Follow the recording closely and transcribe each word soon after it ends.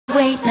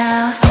way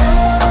now.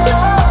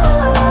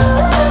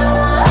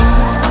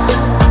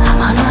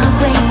 I'm on my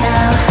way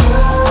now.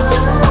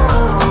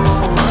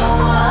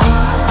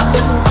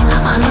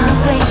 I'm on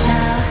my way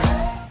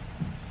now.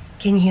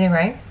 Can you hear the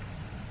rain?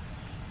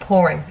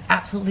 Pouring,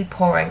 absolutely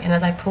pouring. And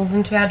as I pulled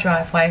into our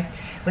driveway,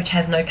 which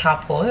has no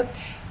carport,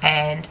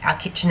 and our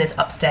kitchen is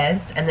upstairs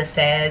and the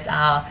stairs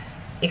are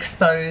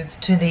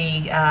exposed to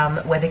the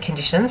weather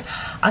conditions,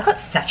 I got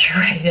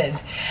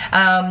saturated.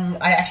 I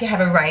actually have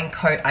a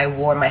raincoat I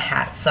wore on my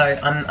hat, so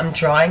I'm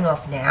drying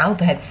off now,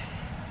 but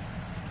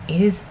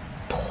it is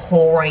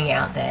pouring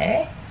out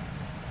there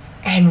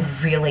and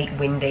really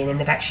windy. And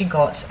they've actually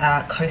got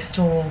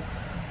coastal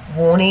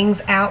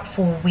warnings out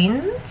for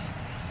winds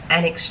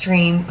and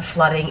extreme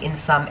flooding in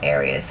some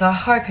areas. So I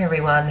hope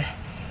everyone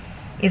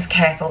is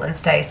careful and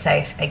stays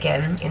safe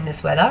again in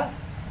this weather.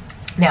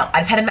 Now, I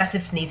just had a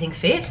massive sneezing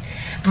fit.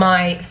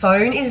 My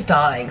phone is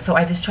dying, so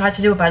I just tried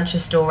to do a bunch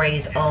of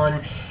stories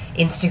on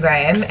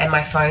Instagram and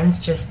my phone's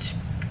just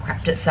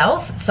crapped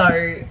itself.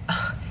 So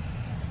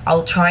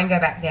I'll try and go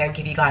back there and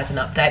give you guys an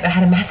update. But I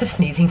had a massive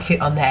sneezing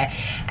fit on there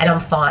and I'm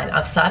fine.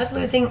 I've started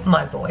losing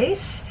my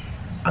voice.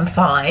 I'm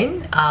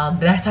fine,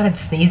 but I started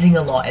sneezing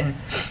a lot and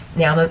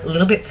now I'm a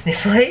little bit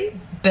sniffly,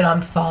 but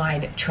I'm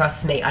fine,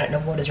 trust me. I don't know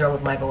what is wrong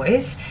with my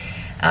voice.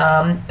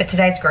 But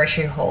today's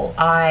grocery haul,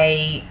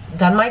 I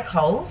done my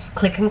Coles,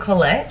 click and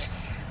collect.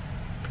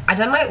 I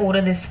done my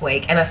order this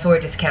week and I saw a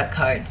discount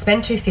code.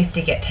 Spend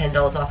 $2.50, get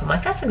 $10 off. I'm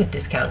like, that's a good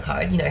discount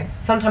code. You know,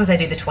 sometimes they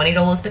do the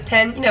 $20, but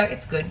 10, you know,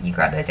 it's good. You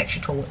grab those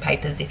extra toilet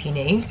papers if you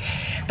need.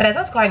 But as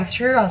I was going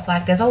through, I was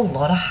like, there's a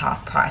lot of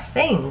half price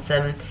things.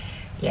 And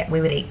yeah,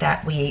 we would eat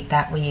that, we eat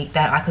that, we eat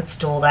that. I could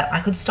store that, I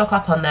could stock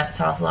up on that.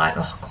 So I was like,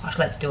 oh gosh,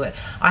 let's do it.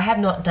 I have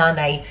not done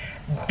a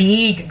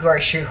big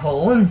grocery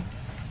haul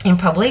in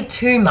probably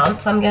 2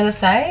 months, I'm gonna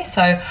say.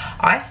 So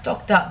I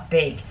stocked up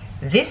big.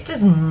 This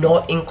does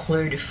not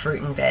include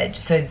fruit and veg.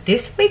 So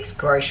this week's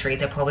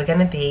groceries are probably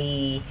gonna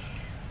be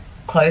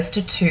close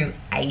to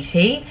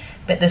 $2.80,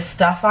 but the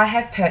stuff I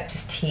have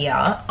purchased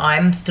here,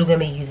 I'm still gonna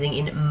be using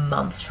in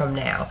months from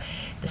now.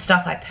 The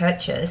stuff I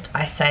purchased,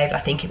 I saved, I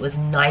think it was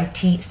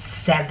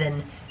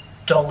 $97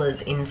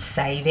 in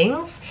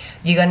savings.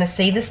 You're gonna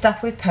see the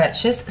stuff we've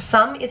purchased.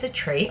 Some is a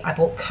treat. I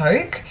bought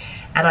Coke,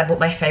 and I bought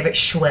my favorite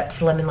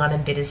Schweppes lemon lime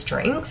and bitters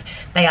drinks.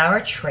 They are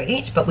a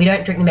treat, but we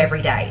don't drink them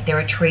every day. They're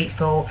a treat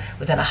for,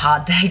 we've done a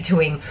hard day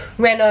doing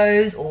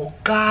renos or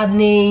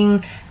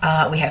gardening.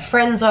 We have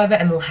friends over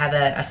and we'll have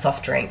a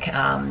soft drink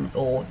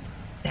or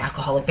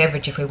alcoholic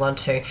beverage if we want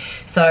to.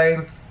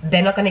 So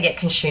they're not gonna get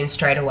consumed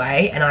straight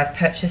away, and I've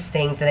purchased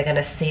things that are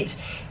gonna sit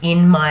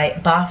in my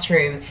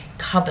bathroom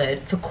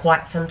cupboard for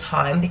quite some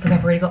time because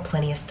I've already got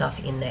plenty of stuff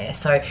in there.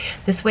 So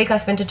this week I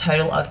spent a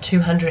total of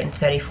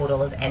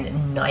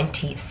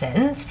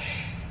 $234.90,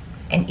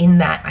 and in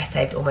that I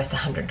saved almost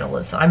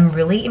 $100. So I'm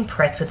really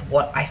impressed with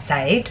what I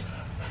saved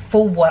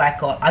for what I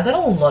got. I got a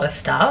lot of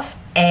stuff,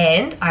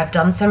 and I've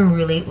done some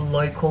really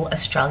local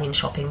Australian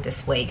shopping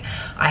this week.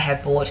 I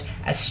have bought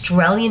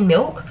Australian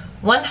milk,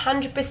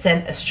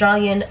 100%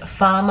 Australian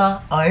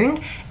farmer owned,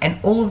 and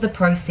all of the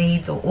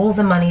proceeds or all of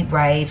the money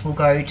raised will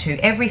go to,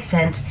 every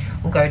cent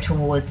will go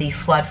towards the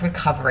flood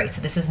recovery.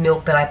 So this is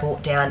milk that I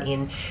bought down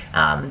in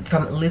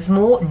from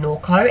Lismore,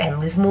 Norco,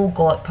 and Lismore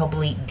got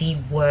probably the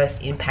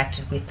worst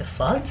impacted with the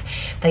floods.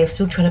 They are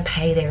still trying to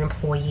pay their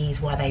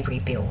employees while they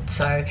rebuild.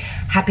 So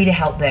happy to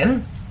help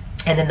them.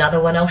 And another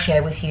one I'll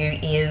share with you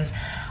is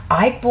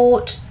I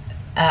bought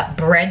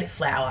bread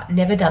flour.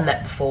 Never done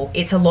that before.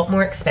 It's a lot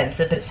more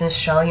expensive, but it's an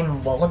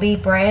Australian Wallaby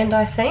brand,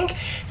 I think.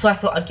 So I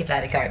thought I'd give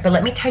that a go. But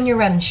let me turn you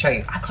around and show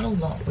you. I got a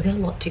lot. We got a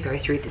lot to go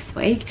through this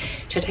week.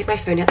 Should I take my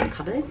phone out the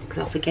cupboard? Because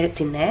I'll forget it's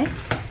in there.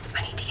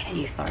 I need to get a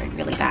new phone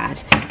really bad.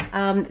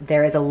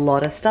 There is a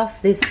lot of stuff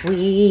this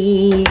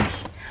week.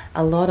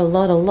 A lot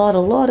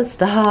of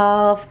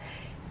stuff.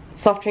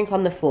 Soft drink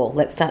on the floor.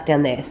 Let's start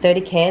down there.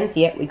 30 cans.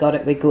 Yep, we got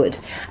it. We're good.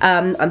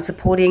 I'm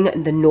supporting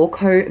the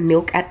Norco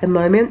milk at the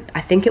moment.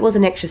 I think it was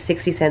an extra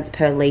 60 cents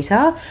per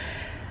litre.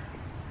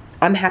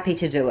 I'm happy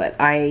to do it.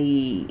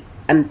 I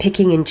am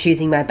picking and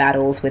choosing my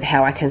battles with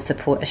how I can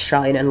support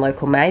Australian and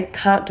local made.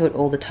 Can't do it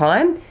all the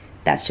time.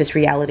 That's just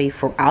reality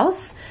for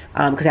us,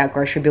 because our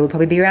grocery bill would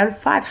probably be around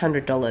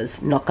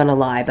 $500, not gonna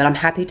lie. But I'm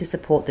happy to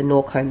support the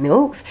Norco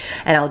milks,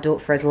 and I'll do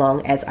it for as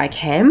long as I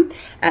can.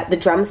 The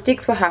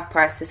drumsticks were half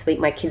price this week.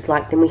 My kids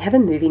like them. We have a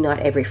movie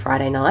night every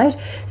Friday night,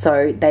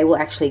 so they will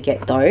actually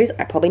get those.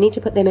 I probably need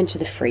to put them into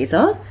the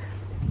freezer,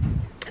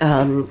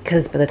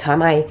 because by the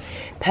time I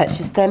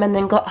purchased them and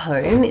then got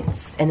home,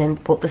 and then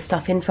brought the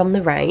stuff in from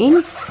the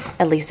rain,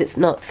 at least it's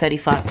not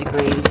 35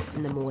 degrees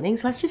in the morning.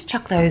 So let's just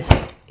chuck those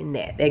in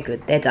there. They're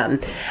good. They're done.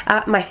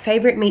 My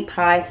favorite meat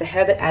pies, the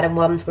Herbert Adam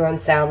ones, were on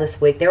sale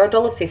this week. They're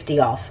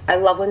 $1.50 off. I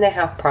love when they're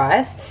half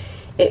price.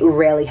 It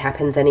rarely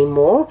happens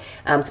anymore.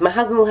 So my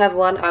husband will have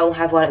one, I will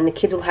have one, and the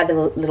kids will have the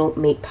little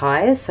meat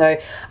pies. So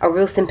a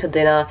real simple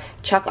dinner.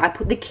 I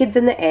put the kids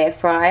in the air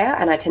fryer,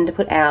 and I tend to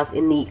put ours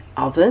in the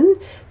oven.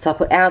 So I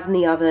put ours in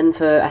the oven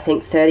for I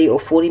think 30 or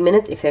 40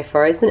 minutes if they're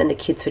frozen, and the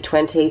kids for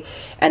 20,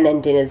 and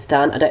then dinner's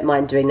done. I don't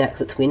mind doing that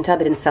because it's winter,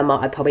 but in summer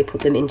I'd probably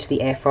put them into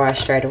the air fryer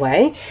straight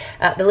away.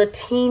 The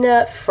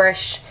Latina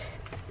Fresh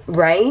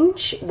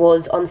range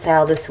was on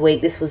sale this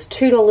week. This was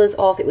 $2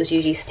 off. It was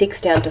usually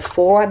 $6 down to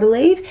 $4, I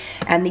believe,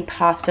 and the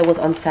pasta was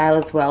on sale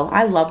as well.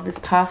 I love this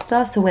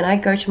pasta, so when I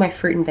go to my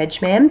fruit and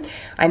veg man,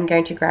 I'm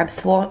going to grab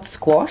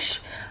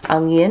squash,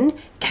 onion,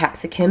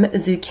 capsicum,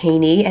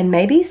 zucchini, and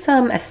maybe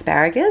some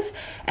asparagus,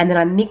 and then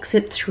I mix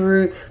it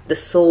through the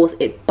sauce.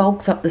 It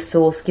bulks up the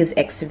sauce, gives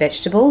extra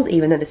vegetables,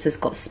 even though this has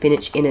got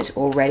spinach in it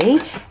already,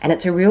 and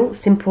it's a real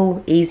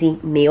simple, easy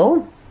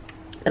meal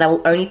that I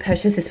will only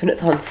purchase this when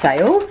it's on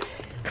sale,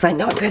 because I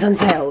know it goes on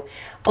sale.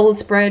 Olive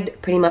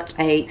spread, pretty much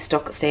a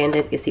stock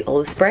standard is the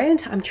olive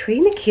spread. I'm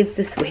treating the kids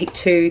this week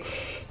to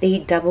the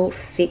double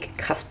thick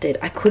custard.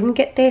 I couldn't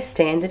get their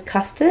standard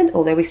custard,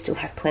 although we still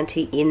have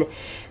plenty in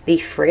the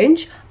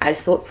fridge. I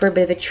just thought for a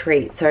bit of a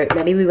treat. So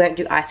maybe we won't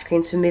do ice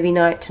creams for movie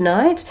night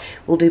tonight.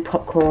 We'll do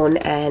popcorn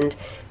and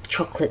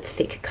chocolate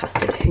thick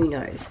custard, who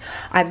knows.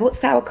 I bought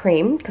sour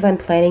cream because I'm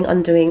planning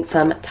on doing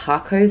some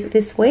tacos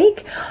this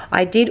week.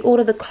 I did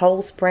order the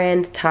Coles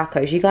brand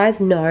tacos. You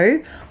guys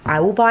know I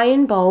will buy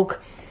in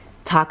bulk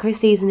taco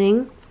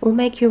seasoning or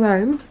make your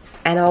own,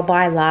 and I'll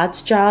buy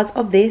large jars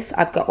of this.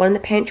 I've got one in the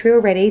pantry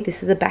already.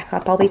 This is a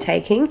backup I'll be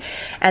taking.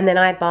 And then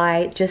I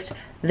buy just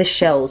the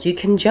shells. You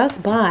can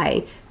just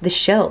buy the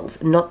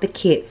shells, not the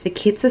kits. The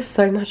kits are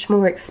so much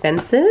more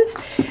expensive,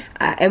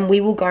 and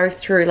we will go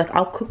through, like,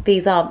 I'll cook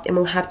these up and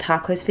we'll have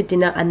tacos for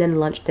dinner and then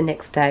lunch the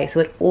next day, so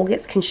it all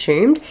gets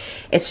consumed.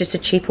 It's just a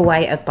cheaper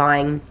way of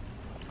buying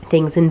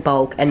things in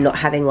bulk and not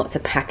having lots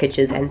of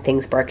packages and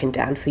things broken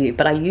down for you.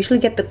 But I usually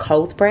get the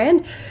Coles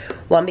brand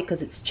one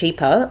because it's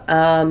cheaper.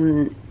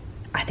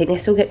 I think they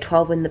still get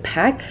 12 in the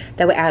pack.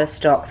 They were out of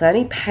stock, so I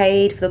only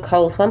paid for the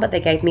Coles one, but they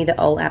gave me the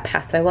old El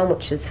Paso one,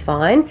 which is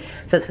fine.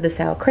 So that's what the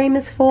sour cream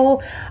is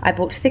for. I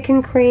bought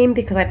thickened cream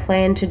because I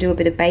plan to do a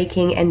bit of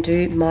baking and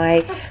do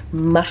my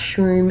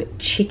mushroom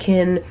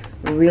chicken,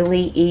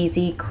 really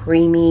easy,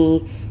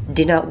 creamy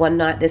dinner one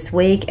night this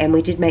week. And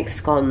we did make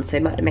scones, so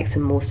I might make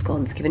some more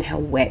scones given how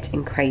wet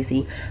and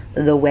crazy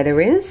the weather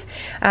is.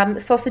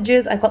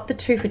 Sausages, I got the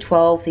 2 for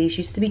 $12. These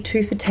used to be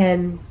 2 for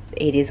 $10.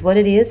 It is what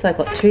it is. So I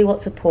got 2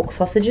 lots of pork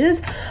sausages.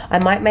 I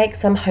might make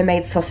some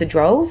homemade sausage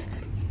rolls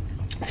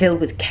filled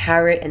with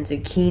carrot and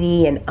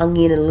zucchini and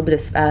onion and a little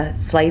bit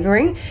of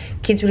flavoring.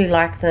 Kids really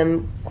like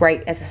them,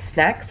 great as a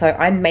snack, so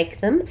I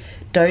make them,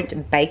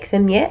 don't bake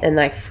them yet, and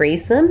I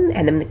freeze them,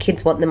 and then the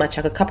kids want them, I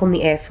chuck a couple in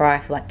the air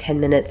fryer for like 10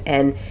 minutes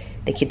and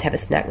the kids have a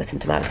snack with some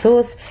tomato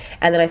sauce.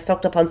 And then I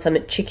stocked up on some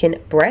chicken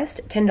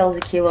breast, $10 a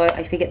kilo. I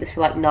think we get this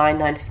for like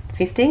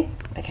 $9.50.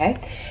 Okay,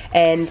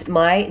 and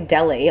my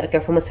deli, a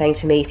girlfriend was saying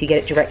to me, if you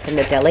get it direct from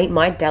the deli,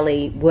 my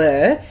deli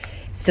were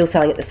still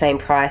selling at the same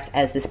price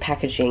as this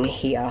packaging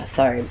here.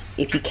 So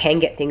if you can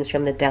get things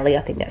from the deli,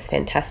 I think that's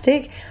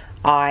fantastic.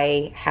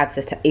 I have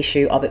the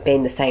issue of it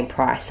being the same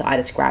price, so I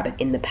just grab it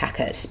in the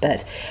packet.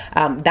 But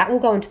that will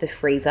go into the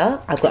freezer.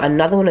 I've got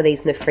another one of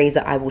these in the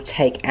freezer I will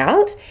take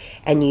out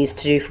and use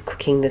to do for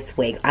cooking this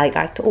week. I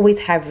like to always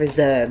have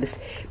reserves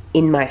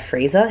in my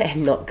freezer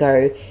and not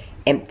go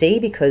empty,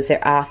 because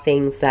there are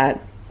things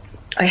that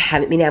I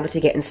haven't been able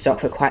to get in stock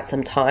for quite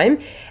some time,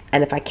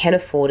 and if I can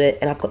afford it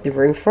and I've got the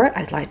room for it,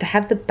 I'd like to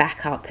have the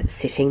backup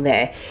sitting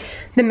there.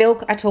 The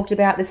milk I talked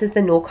about, this is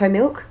the Norco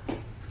milk.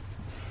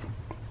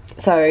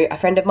 So a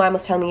friend of mine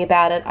was telling me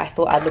about it. I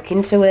thought I'd look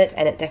into it,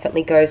 and it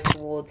definitely goes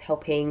towards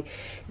helping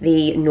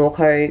the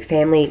Norco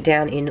family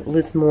down in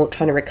Lismore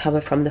trying to recover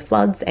from the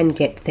floods and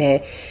get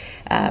their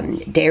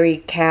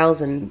dairy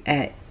cows and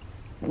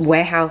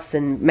warehouse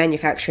and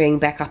manufacturing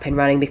back up and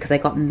running, because they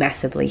got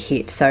massively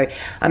hit. So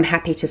I'm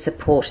happy to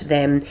support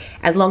them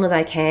as long as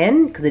I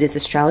can, because it is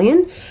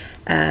Australian.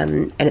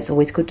 And it's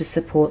always good to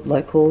support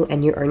local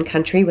and your own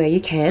country where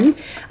you can.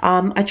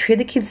 I treat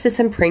the kids to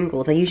some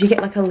Pringles. I usually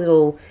get like a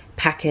little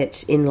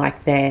packet in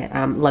like their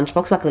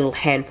lunchbox, like a little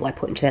handful I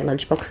put into their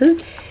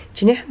lunchboxes.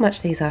 Do you know how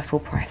much these are full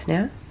price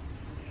now?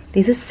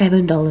 These are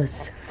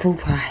 $7 full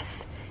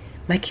price.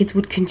 My kids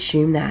would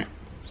consume that,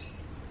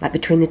 like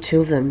between the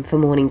two of them, for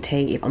morning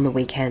tea on the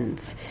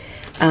weekends.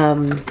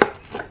 I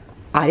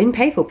didn't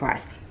pay full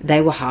price.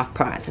 They were half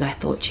price, and I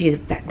thought, geez,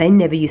 they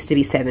never used to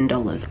be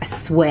 $7. I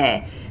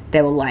swear.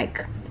 They were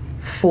like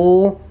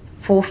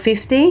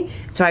 $4.50.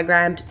 So I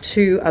grabbed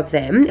 2 of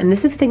them, and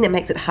this is the thing that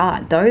makes it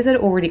hard. Those that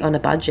are already on a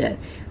budget,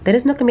 they're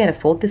just not gonna be able to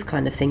afford this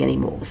kind of thing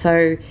anymore.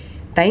 So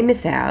they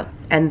miss out,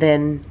 and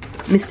then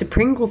Mr.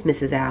 Pringles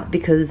misses out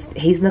because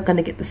he's not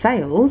gonna get the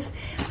sales.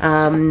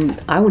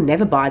 I will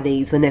never buy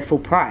these when they're full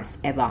price,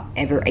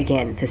 ever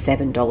again, for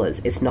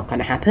 $7. It's not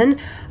gonna happen.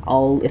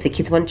 If the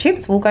kids want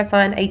chips, we'll go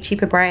find a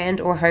cheaper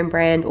brand or a home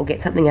brand, or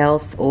get something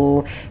else,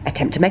 or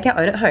attempt to make our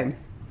own at home.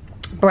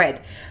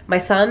 Bread. My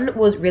son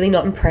was really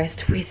not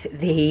impressed with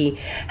the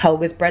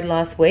Helga's bread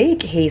last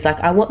week. He's like,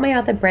 I want my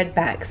other bread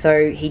back.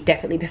 So he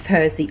definitely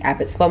prefers the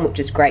Abbott's one, which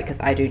is great because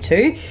I do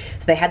too.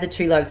 So they had the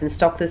 2 loaves in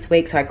stock this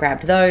week, so I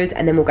grabbed those,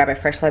 and then we'll grab a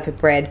fresh loaf of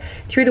bread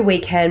through the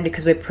weekend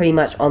because we're pretty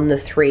much on the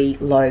 3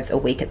 loaves a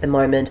week at the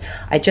moment.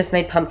 I just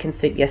made pumpkin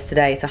soup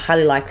yesterday, so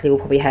highly likely we'll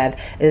probably have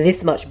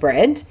this much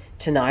bread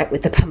tonight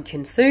with the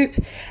pumpkin soup.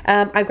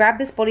 I grabbed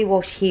this body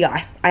wash here.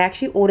 I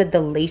actually ordered the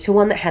litre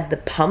one that had the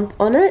pump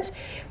on it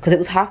because it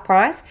was half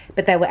price,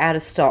 but they were out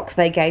of stock. So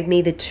they gave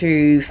me the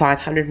 2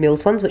 500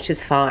 mils ones, which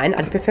is fine. I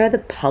just prefer the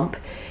pump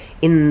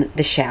in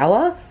the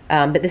shower.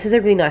 But this is a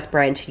really nice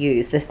brand to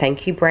use, the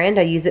Thank You brand.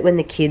 I used it when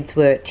the kids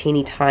were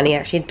teeny tiny. I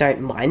actually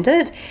don't mind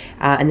it.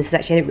 And this is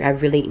actually a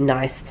really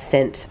nice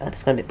scent. Oh,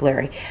 it's gone a bit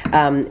blurry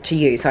to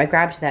use. So I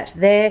grabbed that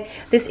there.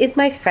 This is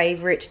my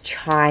favorite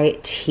chai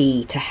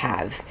tea to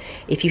have.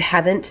 If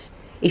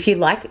you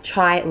like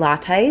chai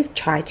lattes,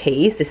 chai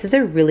teas, this is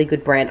a really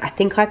good brand. I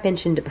think I've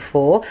mentioned it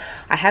before.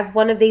 I have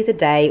one of these a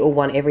day or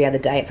one every other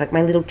day. It's like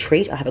my little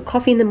treat. I'll have a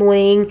coffee in the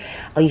morning.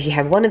 I'll usually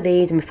have one of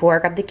these, and before I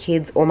grab the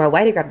kids or my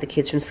way to grab the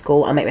kids from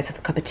school, I'll make myself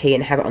a cup of tea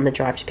and have it on the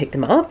drive to pick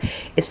them up.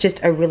 It's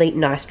just a really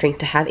nice drink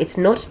to have. It's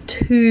not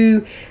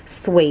too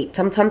sweet.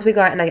 Sometimes we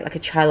go out and I get like a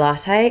chai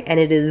latte and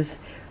it is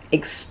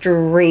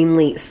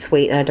extremely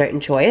sweet and I don't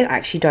enjoy it. I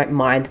actually don't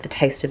mind the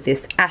taste of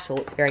this at all.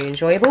 It's very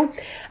enjoyable.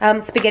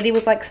 Spaghetti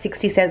was like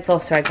 60 cents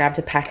off, so I grabbed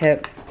a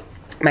packet.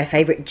 My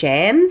favorite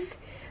jams.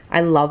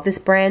 I love this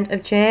brand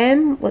of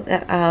jam. What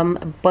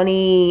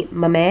Bonnie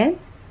Maman.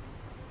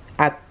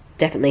 I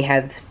definitely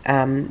have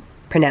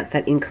pronounced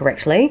that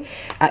incorrectly.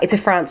 It's a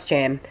France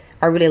jam.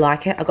 I really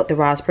like it. I got the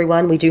raspberry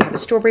one. We do have a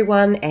strawberry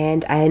one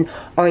and an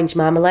orange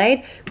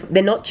marmalade.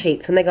 They're not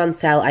cheap, so when they go on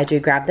sale I do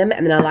grab them,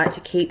 and then I like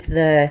to keep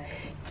the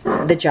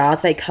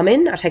jars they come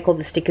in. I take all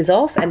the stickers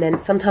off, and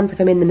then sometimes if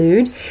I'm in the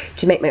mood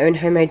to make my own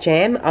homemade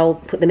jam, I'll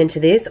put them into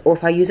this, or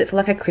if I use it for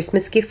like a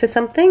Christmas gift for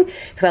something,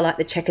 because I like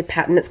the checkered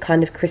pattern, it's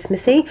kind of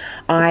Christmassy,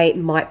 I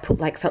might put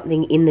like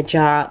something in the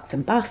jar,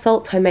 some bath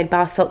salts, homemade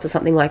bath salts or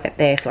something like that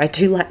there. So I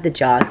do like the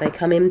jars they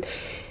come in.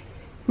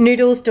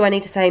 Noodles, do I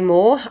need to say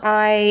more?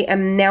 I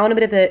am now on a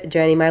bit of a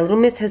journey. My little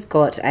miss has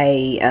got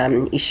a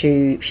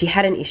issue. She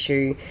had an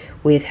issue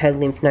with her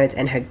lymph nodes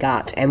and her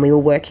gut, and we were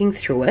working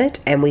through it,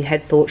 and we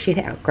had thought she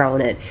had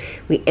outgrown it.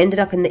 We ended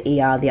up in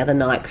the ER the other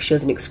night because she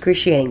was in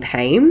excruciating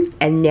pain,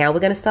 and now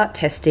we're going to start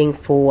testing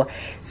for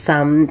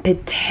some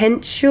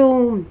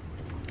potential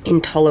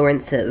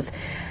intolerances.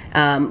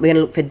 We're going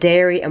to look for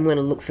dairy and we're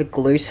going to look for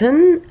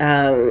gluten.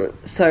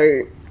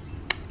 So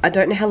I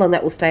don't know how long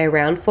that will stay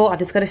around for. I've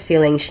just got a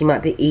feeling she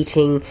might be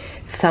eating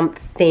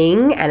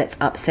something and it's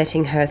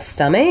upsetting her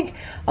stomach.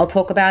 I'll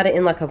talk about it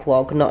in like a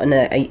vlog, not in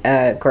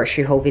a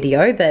grocery haul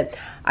video, but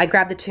I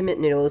grabbed the 2-minute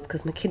noodles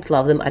because my kids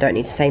love them. I don't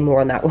need to say more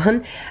on that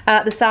one.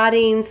 The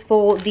sardines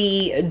for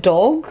the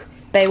dog,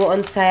 they were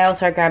on sale,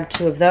 so I grabbed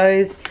 2 of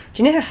those. Do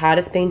you know how hard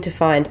it's been to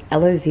find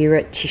aloe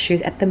vera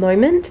tissues at the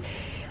moment?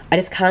 I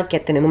just can't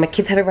get them. And when my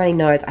kids have a runny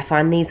nose, I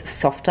find these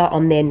softer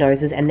on their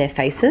noses and their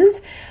faces.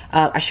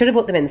 I should have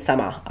bought them in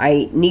summer.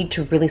 I need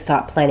to really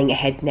start planning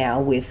ahead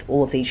now with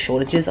all of these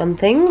shortages on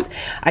things.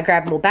 I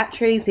grabbed more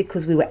batteries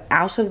because we were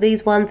out of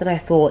these ones, and I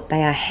thought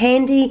they are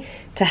handy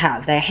to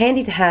have. They are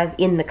handy to have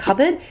in the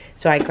cupboard,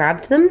 so I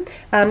grabbed them.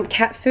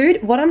 Cat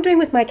food. What I'm doing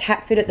with my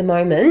cat food at the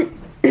moment,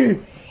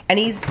 and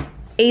he's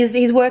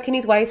working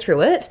his way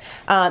through it.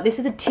 This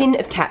is a tin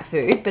of cat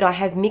food, but I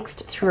have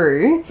mixed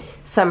through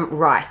some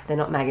rice. They're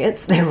not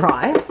maggots, they're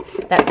rice.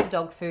 That's the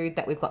dog food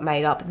that we've got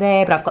made up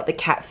there, but I've got the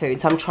cat food.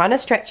 So I'm trying to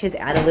stretch his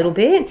out a little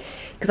bit,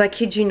 because I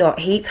kid you not,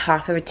 he eats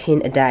half of a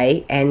tin a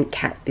day and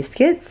cat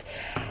biscuits,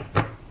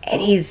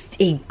 and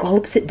he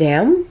gulps it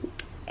down,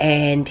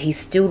 and he's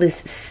still this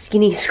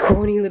skinny,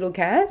 scrawny little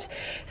cat.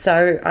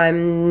 So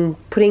I'm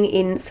putting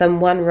in some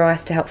 1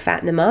 rice to help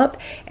fatten him up,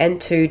 and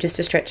 2 just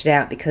to stretch it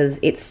out because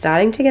it's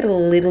starting to get a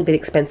little bit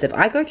expensive.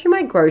 I go through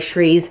my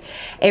groceries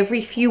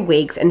every few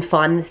weeks and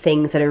find the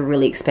things that are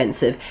really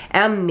expensive.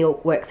 Our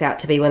milk works out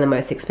to be one of the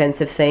most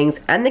expensive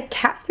things, and the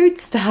cat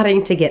food's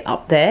starting to get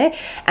up there.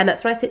 And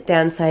that's when I sit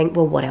down saying,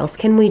 well, what else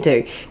can we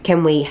do?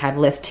 Can we have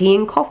less tea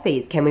and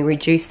coffees? Can we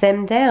reduce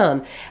them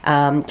down?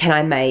 Can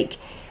I make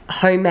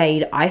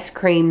homemade ice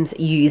creams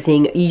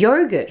using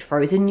yogurt,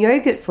 frozen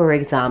yogurt, for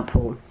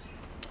example?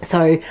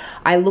 So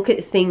I look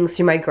at things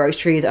through my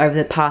groceries over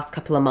the past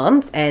couple of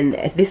months, and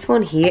this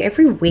one here,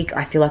 every week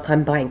I feel like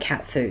I'm buying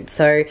cat food.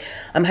 So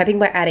I'm hoping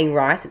by adding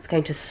rice it's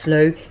going to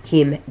slow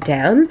him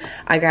down.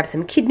 I grabbed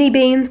some kidney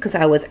beans because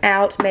I was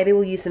out. Maybe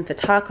we'll use them for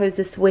tacos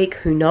this week,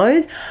 who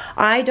knows.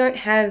 I don't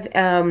have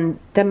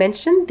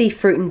dimension the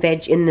fruit and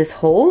veg in this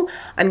haul.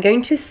 I'm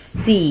going to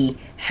see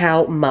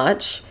how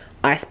much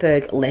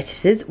iceberg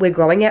lettuces. We're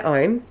growing our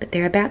own, but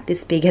they're about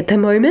this big at the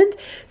moment.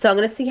 So I'm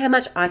going to see how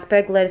much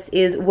iceberg lettuce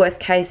is. Worst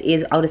case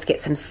is I'll just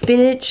get some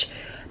spinach,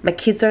 My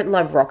kids don't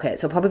love rocket,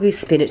 so probably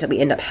spinach that we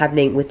end up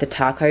having with the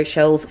taco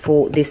shells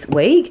for this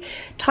week.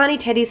 Tiny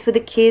teddies for the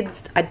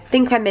kids. I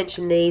think I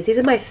mentioned these. These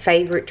are my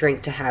favorite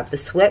drink to have. The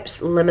Schweppes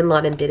Lemon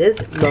Lime and Bitters,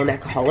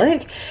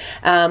 non-alcoholic.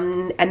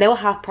 And they were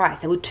half price.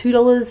 They were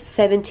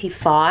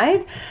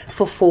 $2.75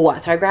 for 4.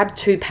 So I grabbed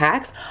 2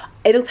 packs.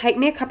 It'll take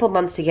me a couple of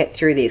months to get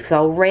through this because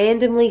I'll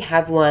randomly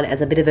have one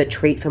as a bit of a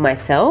treat for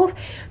myself.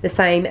 The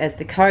same as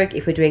the Coke.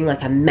 If we're doing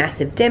like a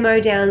massive demo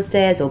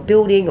downstairs or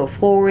building or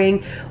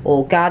flooring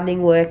or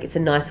gardening work, it's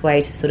a nice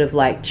way to sort of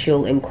like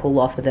chill and cool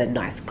off with a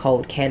nice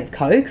cold can of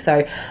Coke.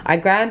 So I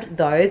grabbed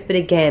those. But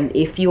again,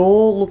 if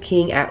you're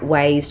looking at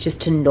ways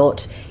just to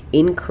not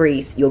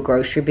increase your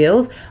grocery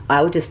bills,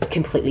 I would just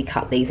completely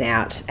cut these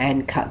out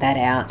and cut that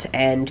out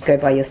and go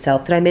buy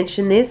yourself. Did I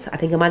mention this? I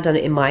think I might have done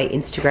it in my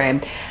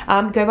Instagram.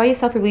 Go buy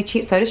yourself a really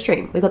cheap soda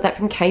stream. We got that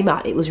from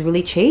Kmart. It was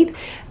really cheap.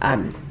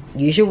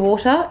 Use your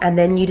water and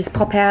then you just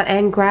pop out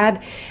and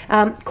grab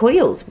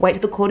cordials. Wait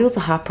till the cordials are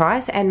half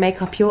price and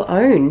make up your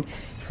own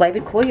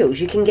flavored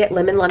cordials. You can get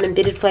lemon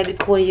bittered flavored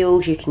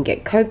cordials, you can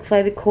get Coke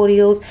flavored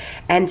cordials,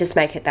 and just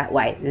make it that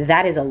way.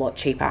 That is a lot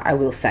cheaper, I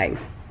will say.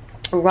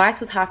 Rice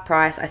was half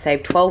price. I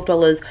saved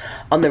 $12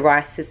 on the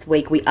rice this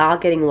week. We are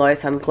getting low,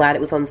 so I'm glad it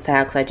was on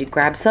sale because I did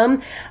grab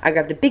some. I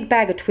grabbed a big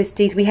bag of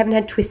Twisties. We haven't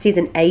had Twisties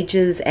in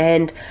ages,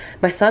 and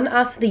my son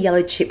asked for the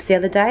yellow chips the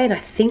other day, and I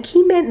think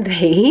he meant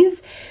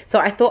these. So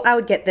I thought I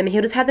would get them.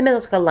 He'll just have them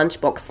as like a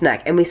lunchbox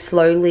snack, and we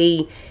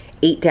slowly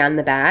eat down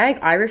the bag.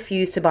 I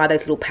refuse to buy those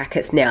little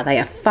packets now. They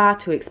are far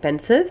too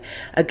expensive.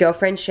 A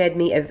girlfriend shared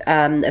me a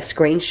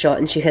screenshot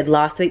and she said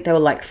last week they were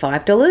like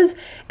 $5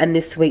 and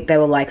this week they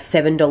were like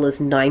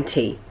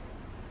 $7.90.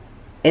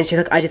 And she's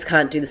like, I just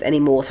can't do this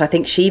anymore. So I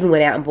think she even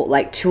went out and bought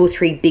like 2 or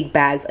 3 big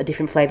bags of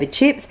different flavored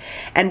chips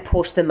and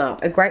portioned them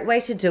up. A great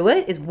way to do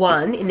it is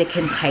 1, in a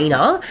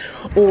container,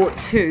 or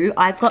 2,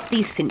 I've got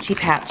these Cinchi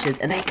pouches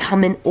and they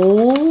come in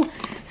all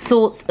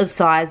sorts of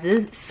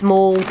sizes,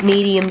 small,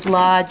 mediums,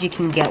 large. You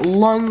can get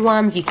long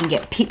ones, you can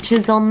get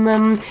pictures on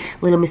them.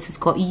 Little Missus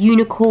got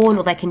unicorn,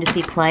 or they can just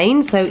be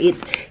plain. So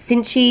it's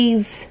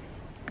cinchis.com.au,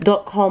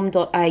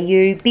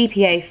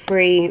 BPA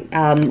free.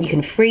 You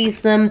can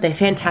freeze them. They're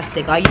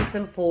fantastic. I use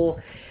them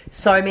for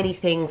so many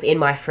things in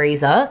my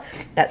freezer.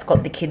 That's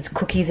got the kids'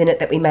 cookies in it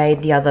that we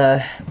made the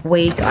other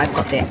week. I've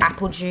got their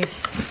apple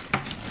juice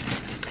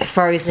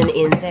frozen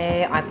in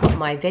there. I've got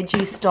my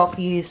veggie stock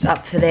used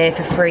up for there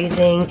for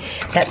freezing.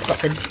 That's got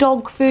the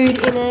dog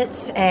food in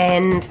it,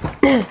 and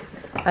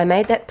I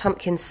made that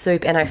pumpkin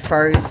soup and I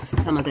froze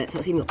some of it. So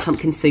it's even got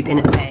pumpkin soup in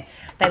it there.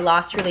 They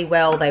last really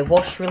well, they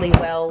wash really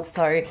well,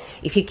 so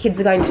if your kids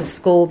are going to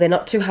school, they're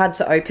not too hard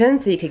to open,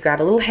 so you could grab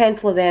a little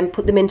handful of them,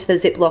 put them into the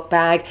Ziploc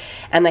bag,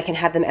 and they can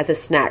have them as a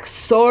snack.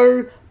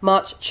 So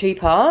much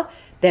cheaper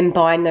than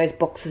buying those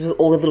boxes with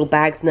all the little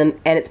bags in them,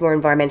 and it's more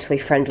environmentally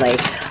friendly.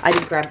 I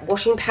did grab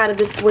washing powder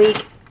this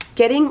week.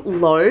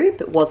 Getting low,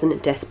 but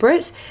wasn't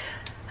desperate.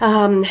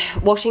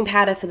 Washing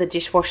powder for the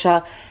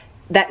dishwasher.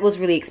 That was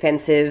really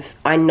expensive.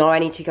 I know I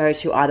need to go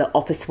to either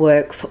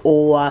Officeworks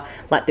or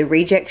like the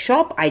reject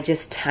shop. I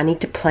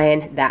need to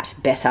plan that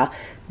better.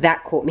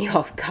 That caught me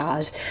off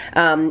guard.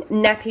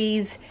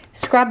 Nappies.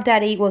 Scrub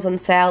Daddy was on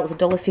sale. It was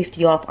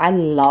 $1.50 off. I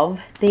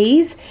love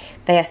these.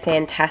 They are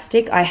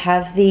fantastic. I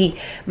have the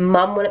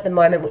mum one at the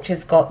moment, which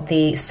has got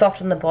the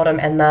soft on the bottom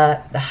and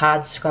the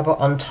hard scrubber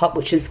on top,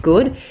 which is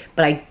good.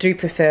 But I do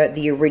prefer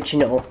the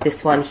original,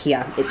 this one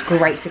here. It's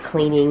great for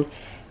cleaning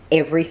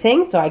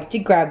everything. So I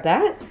did grab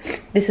that.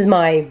 This is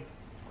my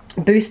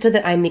booster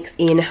that I mix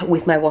in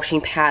with my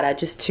washing powder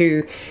just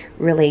to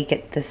really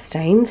get the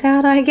stains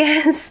out, I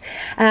guess.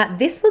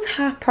 This was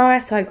half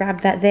price, so I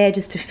grabbed that there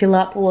just to fill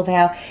up all of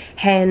our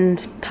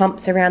hand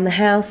pumps around the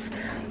house.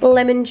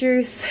 Lemon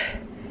juice.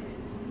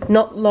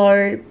 Not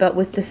low, but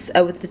with this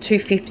with the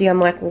 $2.50,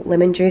 I'm like, well,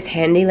 lemon juice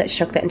handy. Let's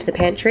chuck that into the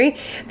pantry.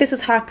 This was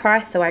half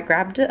price, so I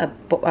grabbed it.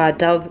 A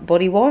Dove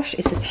body wash.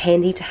 It's just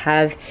handy to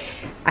have,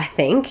 I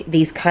think,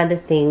 these kind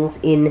of things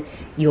in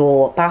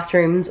your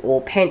bathrooms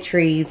or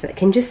pantries that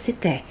can just sit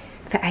there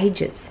for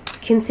ages.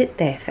 Can sit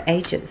there for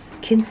ages.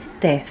 Can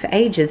sit there for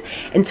ages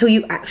until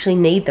you actually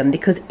need them,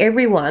 because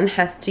everyone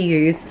has to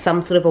use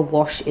some sort of a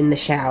wash in the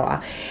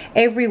shower.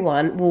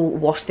 Everyone will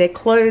wash their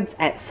clothes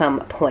at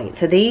some point.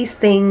 So these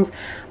things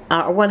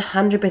are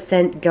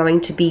 100% going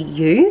to be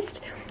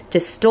used.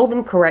 Just store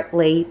them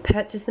correctly,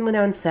 purchase them when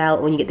they're on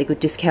sale, when you get the good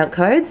discount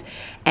codes,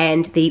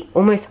 and the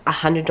almost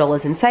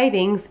 $100 in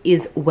savings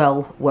is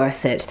well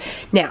worth it.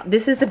 Now,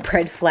 this is the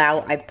bread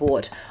flour I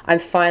bought. I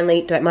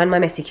finally, don't mind my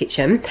messy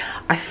kitchen,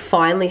 I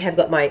finally have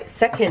got my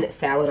second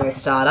sourdough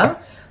starter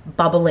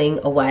bubbling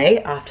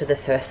away after the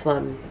first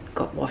one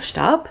got washed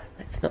up.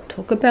 Let's not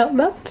talk about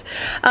that.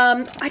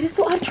 I just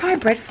thought I'd try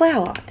bread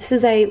flour. This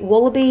is a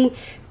Wallaby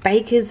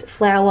Baker's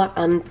Flour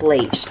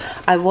Unbleached.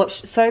 I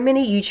watched so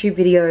many YouTube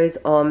videos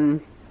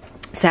on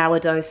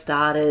sourdough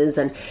starters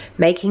and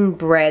making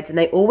breads, and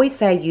they always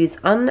say use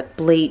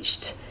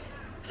unbleached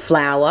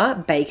flour,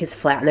 baker's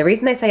flour. And the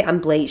reason they say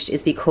unbleached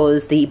is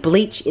because the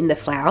bleach in the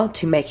flour,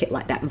 to make it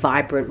like that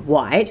vibrant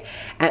white,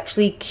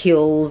 actually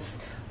kills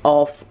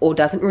off or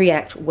doesn't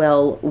react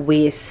well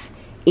with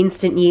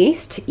instant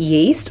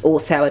yeast or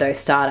sourdough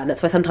starter, and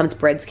that's why sometimes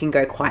breads can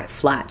go quite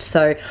flat.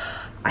 So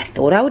I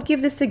thought I would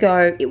give this a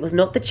go. It was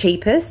not the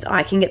cheapest.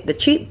 I can get the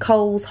cheap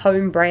Coles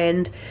home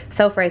brand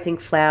self-raising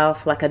flour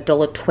for like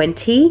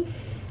 $1.20,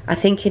 I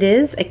think it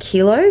is, a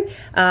kilo.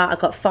 I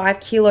got 5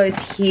 kilos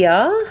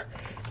here,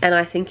 and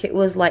I think it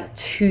was like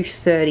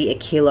 $2.30 a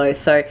kilo,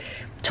 so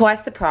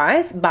twice the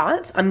price,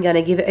 but I'm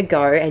gonna give it a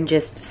go and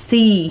just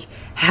see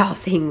how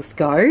things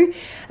go.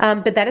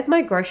 But that is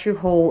my grocery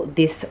haul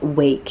this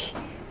week.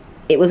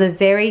 It was a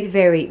very,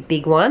 very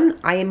big one.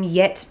 I am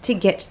yet to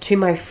get to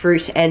my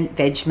fruit and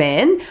veg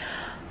man.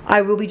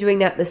 I will be doing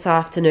that this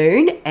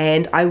afternoon,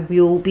 and I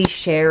will be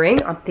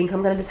sharing. I think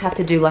I'm gonna just have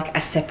to do like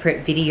a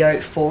separate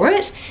video for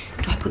it.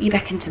 Do I put you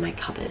back into my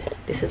cupboard?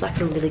 This is like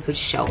a really good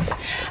shelf.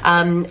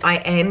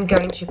 I am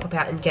going to pop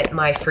out and get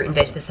my fruit and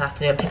veg this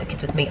afternoon. I'll take the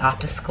kids with me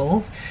after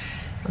school.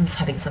 I'm just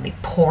hoping it's gonna be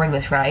pouring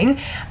with rain.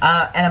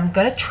 And I'm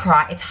gonna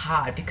try, it's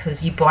hard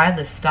because you buy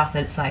this stuff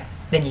and it's like,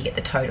 then you get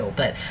the total.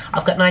 But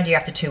I've got an idea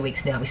after 2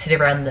 weeks now. We sit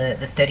around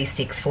the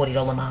 $36,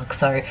 $40 mark.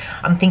 So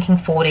I'm thinking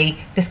 40.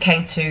 This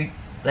came to,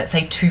 let's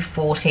say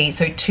 $2.40,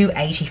 so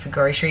 $2.80 for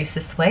groceries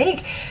this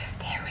week.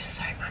 There is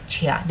so much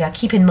here. Now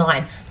keep in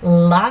mind,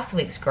 last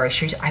week's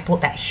groceries, I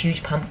bought that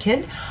huge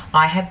pumpkin.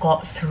 I have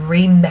got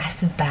 3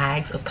 massive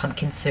bags of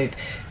pumpkin soup,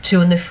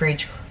 2 in the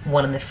fridge,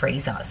 1 in the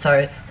freezer.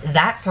 So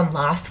that from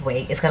last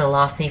week is going to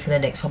last me for the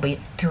next probably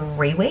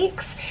 3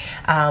 weeks.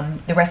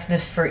 The rest of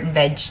the fruit and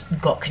veg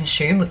got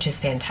consumed, which is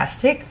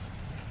fantastic.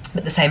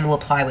 But the same will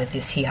apply with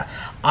this here.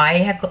 I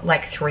have got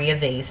like 3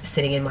 of these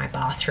sitting in my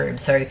bathroom.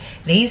 So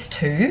these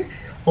 2,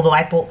 although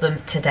I bought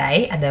them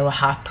today and they were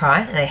half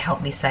price and they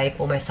helped me save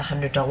almost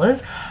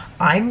 $100,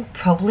 I'm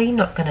probably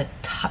not gonna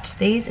touch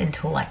these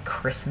until like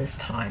Christmas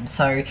time.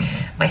 So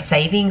my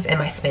savings and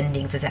my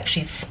spendings is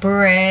actually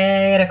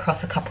spread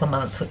across a couple of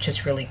months, which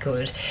is really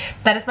good.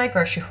 That is my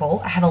grocery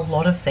haul. I have a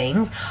lot of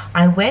things.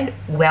 I went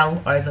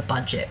well over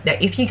budget. Now,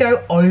 if you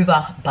go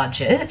over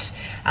budget,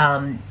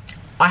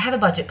 I have a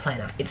budget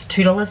planner. It's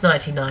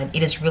 $2.99.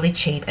 It is really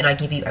cheap, and I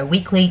give you a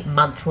weekly,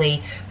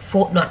 monthly,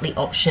 fortnightly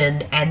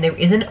option, and there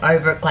isn't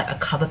over like a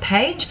cover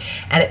page,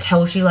 and it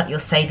tells you like your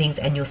savings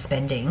and your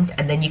spendings,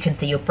 and then you can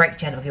see your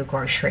breakdown of your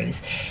groceries.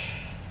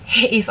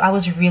 If I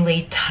was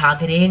really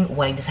targeting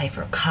wanting to save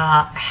for a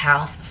car, a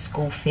house,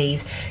 school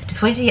fees,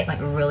 just wanting to get like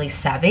really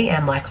savvy, and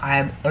I'm like, I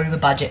am over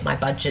budget. My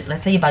budget,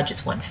 let's say your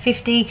budget's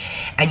 $150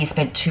 and you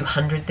spent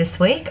 $200 this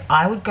week,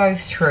 I would go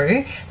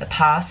through the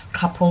past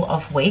couple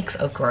of weeks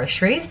of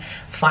groceries,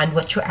 find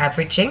what you're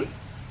averaging.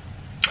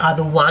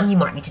 Either 1, you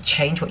might need to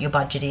change what your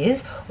budget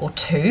is, or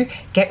 2,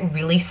 get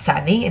really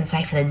savvy and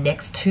say for the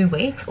next 2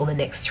 weeks or the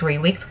next 3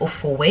 weeks or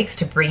 4 weeks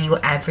to bring your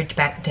average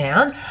back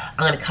down,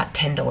 I'm going to cut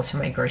 $10 from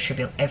my grocery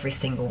bill every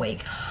single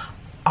week.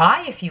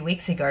 I, a few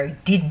weeks ago,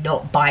 did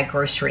not buy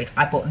groceries.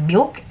 I bought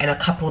milk and a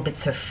couple of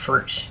bits of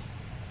fruit,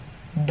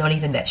 not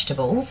even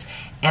vegetables,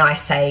 and I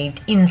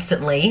saved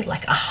instantly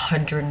like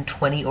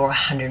 $120 or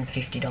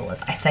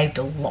 $150. I saved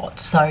a lot.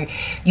 So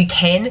you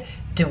can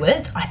do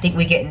it. I think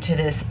we get into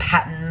this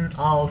pattern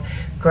of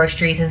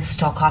groceries and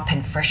stock up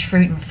and fresh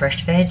fruit and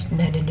fresh veg.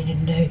 No, no, no, no,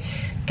 no.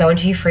 Go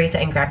into your freezer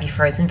and grab your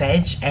frozen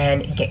veg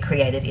and get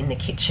creative in the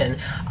kitchen.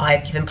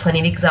 I've given plenty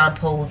of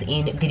examples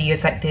in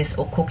videos like this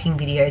or cooking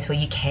videos where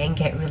you can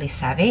get really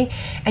savvy.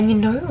 And you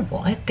know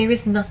what? There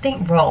is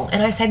nothing wrong,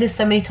 and I say this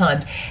so many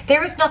times,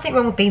 there is nothing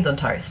wrong with beans on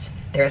toast.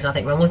 There is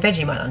nothing wrong with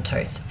Vegemite on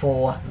toast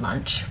for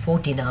lunch, for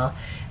dinner.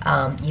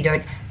 You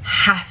don't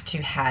have to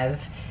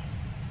have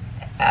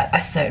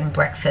a certain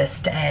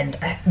breakfast and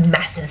a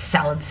massive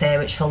salad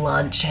sandwich for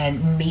lunch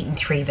and meat and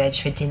 3 veg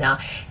for dinner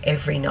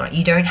every night.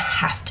 You don't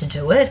have to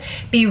do it.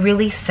 Be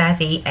really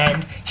savvy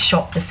and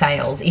shop the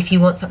sales. If you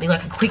want something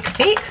like a quick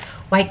fix,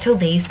 wait till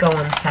these go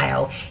on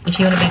sale. If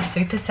you want to be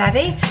super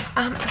savvy,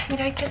 you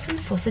know, get some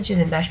sausages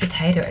and mashed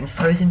potato and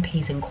frozen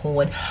peas and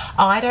corn.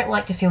 I don't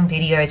like to film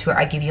videos where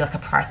I give you like a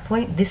price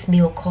point. This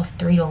meal cost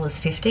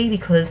 $3.50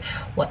 because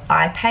what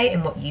I pay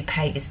and what you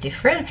pay is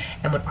different,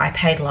 and what I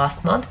paid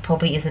last month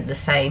probably isn't the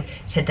same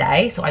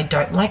today. So I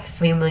don't like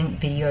filming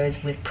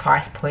videos with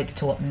price points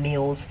to what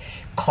meals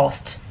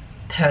cost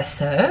per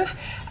serve.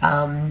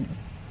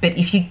 But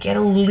if you get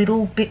a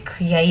little bit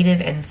creative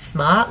and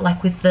smart,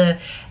 like with the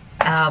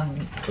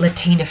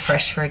Latina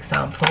Fresh, for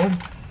example,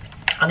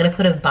 I'm going to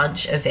put a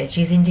bunch of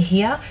veggies into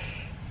here.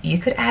 You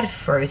could add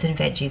frozen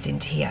veggies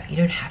into here. You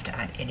don't have to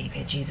add any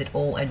veggies at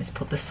all and just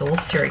put the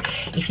sauce through.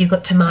 If you've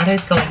got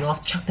tomatoes going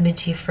off, chuck them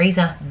into your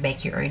freezer.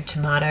 Make your own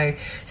tomato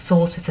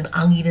sauce with some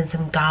onion and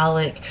some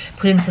garlic.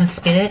 Put in some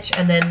spinach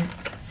and then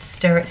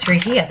stir it through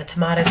here. The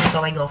tomatoes are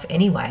going off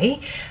anyway.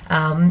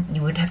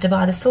 You wouldn't have to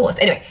buy the sauce.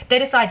 Anyway, they're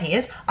just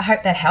ideas. I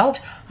hope that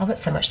helped. I've got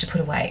so much to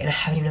put away and I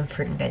haven't even done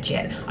fruit and veg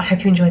yet. I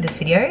hope you enjoyed this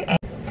video. And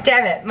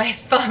damn it, my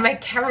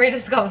camera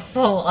just got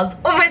full. I was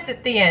almost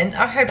at the end.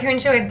 I hope you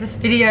enjoyed this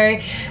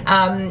video.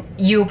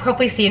 You'll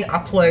probably see an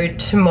upload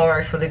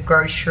tomorrow for the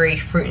grocery,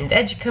 fruit and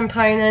veg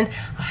component.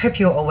 I hope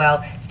you're all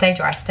well. Stay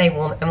dry, stay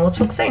warm, and we'll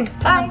talk soon.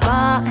 Bye.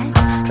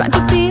 Trying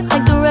to be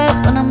like the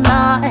rest when I'm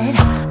not.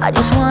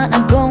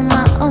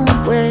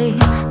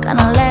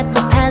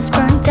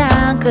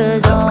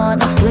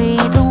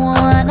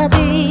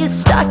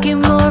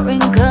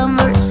 boring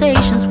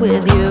conversations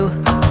with you.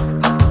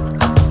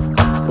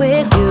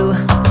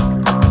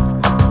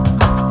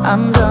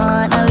 I'm gone.